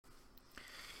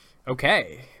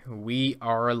Okay, we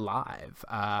are live.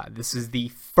 This is the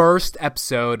first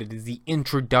episode. It is the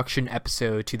introduction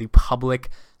episode to the Public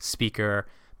Speaker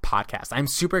podcast. I'm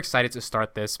super excited to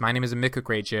start this. My name is Amit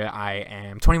Kukreja. I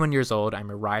am 21 years old.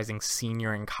 I'm a rising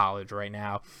senior in college right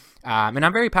now. And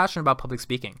I'm very passionate about public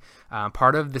speaking.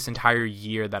 Part of this entire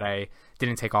year that I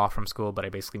didn't take off from school, but I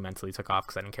basically mentally took off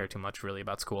because I didn't care too much really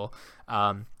about school,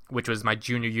 which was my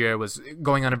junior year, was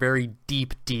going on a very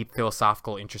deep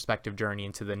philosophical introspective journey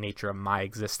into the nature of my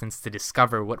existence to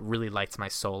discover what really lights my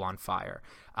soul on fire.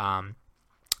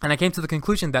 And I came to the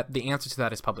conclusion that the answer to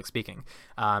that is public speaking.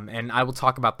 And I will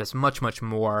talk about this much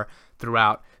more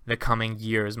throughout the coming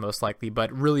years, most likely.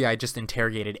 But really, I just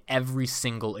interrogated every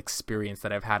single experience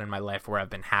that I've had in my life where I've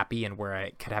been happy and where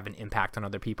I could have an impact on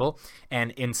other people.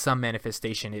 And in some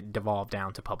manifestation, it devolved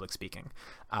down to public speaking.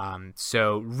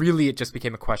 So really, it just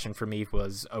became a question for me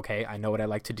was, okay, I know what I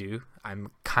like to do.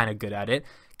 I'm kind of good at it.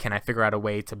 Can I figure out a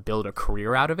way to build a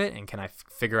career out of it? And can I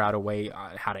figure out a way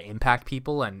how to impact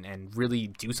people and really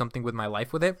do something with my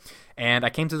life with it? And I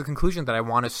came to the conclusion that I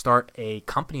want to start a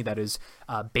company that is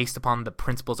based upon the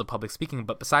principles of public speaking.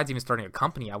 But besides even starting a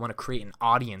company, I want to create an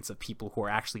audience of people who are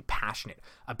actually passionate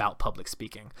about public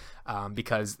speaking.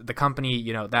 Because the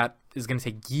company, that is going to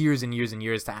take years and years and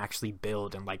years to actually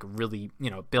build, and really,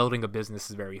 building a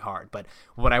business is very hard. But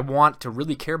what I want to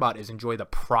really care about is enjoy the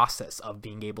process of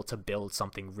being able to build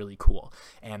something really cool.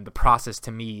 And the process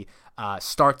to me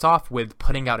starts off with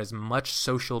putting out as much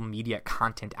social media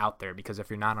content out there, because if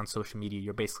you're not on social media,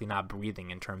 you're basically not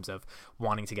breathing in terms of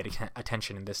wanting to get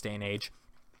attention in this day and age.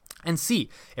 And see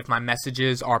if my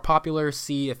messages are popular,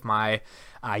 see if my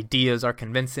ideas are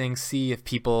convincing, see if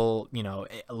people,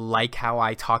 like how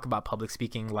I talk about public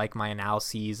speaking, like my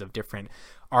analyses of different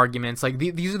arguments.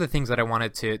 These are the things that I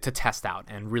wanted to test out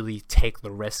and really take the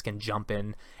risk and jump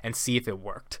in and see if it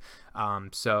worked.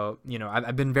 So,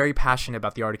 I've been very passionate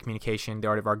about the art of communication, the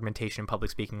art of argumentation,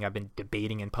 public speaking. I've been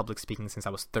debating in public speaking since I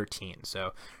was 13.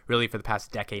 So really for the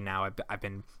past decade now, I've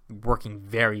been working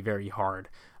very hard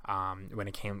when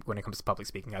it comes to public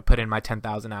speaking. I put in my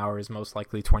 10,000 hours, most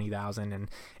likely 20,000,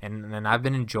 and I've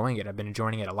been enjoying it. I've been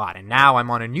enjoying it a lot. And now I'm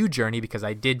on a new journey because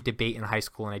I did debate in high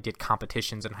school and I did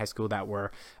competitions in high school that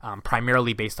were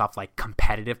primarily based off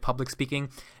competitive public speaking.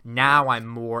 Now I'm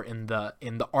more in the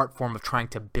art form of trying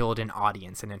to build an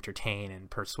audience and entertain and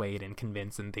persuade and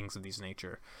convince and things of this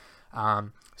nature.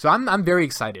 So I'm very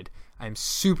excited. I'm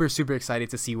super excited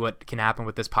to see what can happen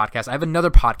with this podcast. I have another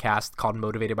podcast called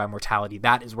Motivated by Mortality.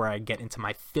 That is where I get into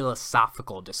my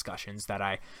philosophical discussions that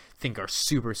I think are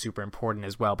super important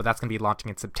as well. But that's going to be launching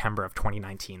in September of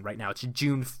 2019. Right now it's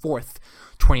June 4th,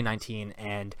 2019,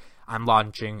 and I'm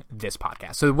launching this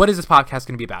podcast. So what is this podcast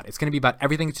going to be about? It's going to be about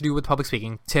everything to do with public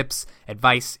speaking, tips,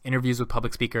 advice, interviews with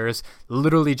public speakers,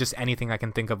 literally just anything I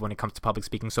can think of when it comes to public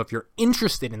speaking. So if you're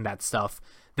interested in that stuff,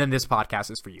 then this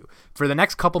podcast is for you. For the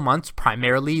next couple months,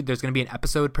 primarily, there's going to be an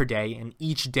episode per day, and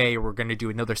each day we're going to do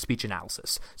another speech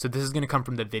analysis. So this is going to come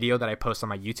from the video that I post on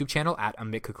my YouTube channel at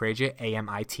Amit Kukreja,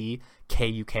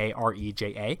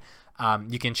 AmitKukreja.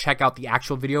 You can check out the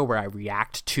actual video where I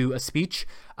react to a speech.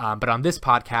 But on this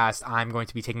podcast, I'm going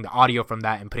to be taking the audio from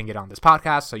that and putting it on this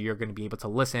podcast. So you're going to be able to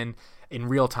listen in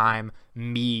real time,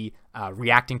 me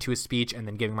reacting to a speech and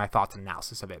then giving my thoughts and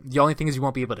analysis of it. The only thing is you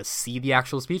won't be able to see the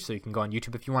actual speech, so you can go on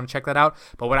YouTube if you want to check that out.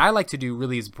 But what I like to do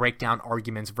really is break down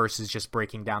arguments versus just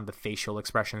breaking down the facial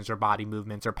expressions or body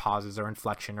movements or pauses or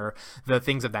inflection or the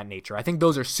things of that nature. I think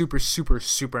those are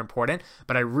super important,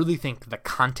 but I really think the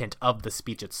content of the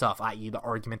speech itself, i.e. the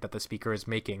argument that the speaker is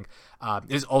making,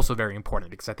 is also very important,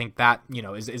 because I think that,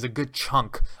 is a good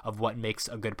chunk of what makes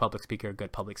a good public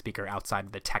speaker outside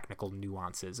of the technical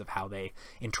nuances of how they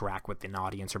interact with an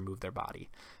audience or move their body.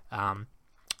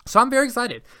 So I'm very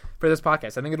excited for this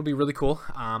podcast. I think it'll be really cool.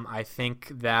 I think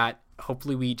that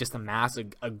hopefully we just amass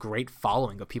a great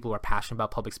following of people who are passionate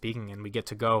about public speaking, and we get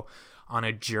to go on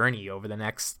a journey over the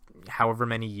next however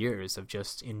many years of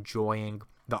just enjoying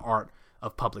the art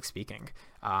of public speaking.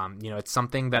 It's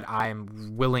something that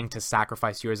I'm willing to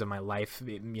sacrifice years of my life.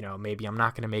 Maybe I'm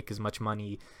not going to make as much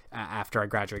money after I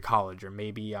graduate college, or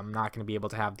maybe I'm not going to be able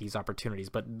to have these opportunities.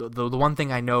 But the one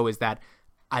thing I know is that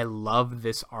I love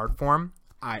this art form.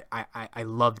 I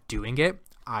love doing it.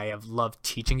 I have loved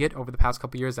teaching it over the past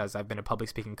couple of years as I've been a public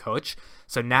speaking coach.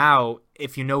 So now,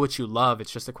 if you know what you love,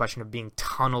 it's just a question of being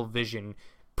tunnel vision,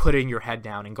 putting your head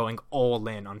down and going all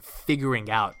in on figuring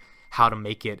out how to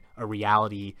make it a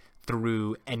reality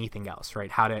through anything else, right?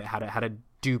 How to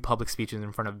do public speeches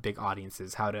in front of big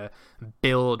audiences, how to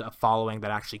build a following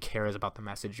that actually cares about the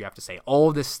message you have to say.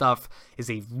 All this stuff is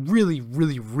a really,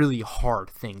 really, really hard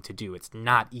thing to do. It's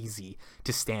not easy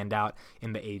to stand out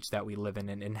in the age that we live in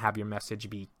and have your message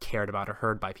be cared about or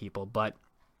heard by people, but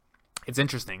it's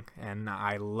interesting, and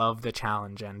I love the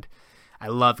challenge, and I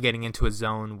love getting into a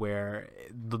zone where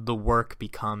the work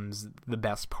becomes the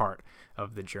best part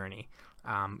of the journey.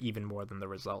 Even more than the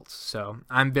results. So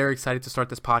I'm very excited to start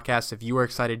this podcast. If you are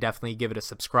excited, definitely give it a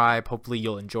subscribe. Hopefully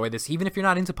you'll enjoy this. Even if you're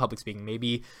not into public speaking,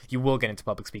 maybe you will get into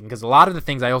public speaking, because a lot of the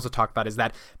things I also talk about is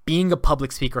that being a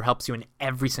public speaker helps you in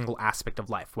every single aspect of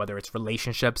life, whether it's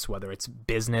relationships, whether it's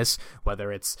business,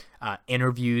 whether it's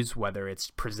interviews, whether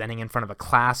it's presenting in front of a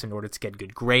class in order to get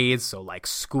good grades. So like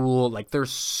school, like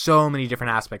there's so many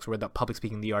different aspects where the public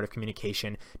speaking, the art of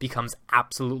communication becomes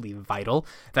absolutely vital,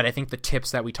 that I think the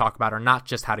tips that we talk about are not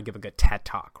just how to give a good TED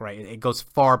talk, right? It goes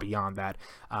far beyond that.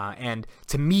 And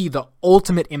to me, the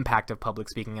ultimate impact of public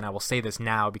speaking, and I will say this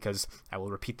now because I will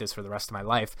repeat this for the rest of my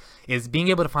life, is being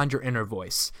able to find your inner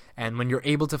voice. And when you're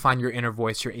able to find your inner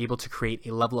voice, you're able to create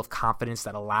a level of confidence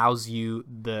that allows you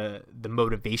the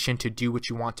motivation to do what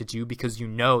you want to do, because you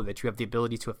know that you have the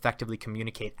ability to effectively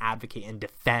communicate, advocate, and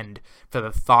defend for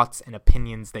the thoughts and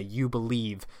opinions that you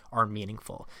believe are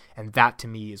meaningful. And that to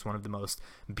me is one of the most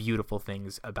beautiful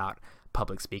things about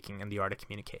public speaking and the art of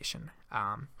communication.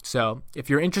 So if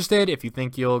you're interested, if you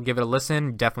think you'll give it a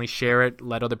listen, definitely share it,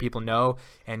 let other people know.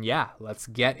 And yeah, let's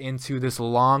get into this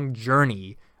long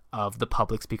journey of the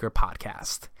Public Speaker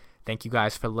Podcast. Thank you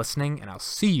guys for listening, and I'll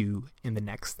see you in the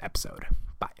next episode.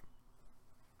 Bye.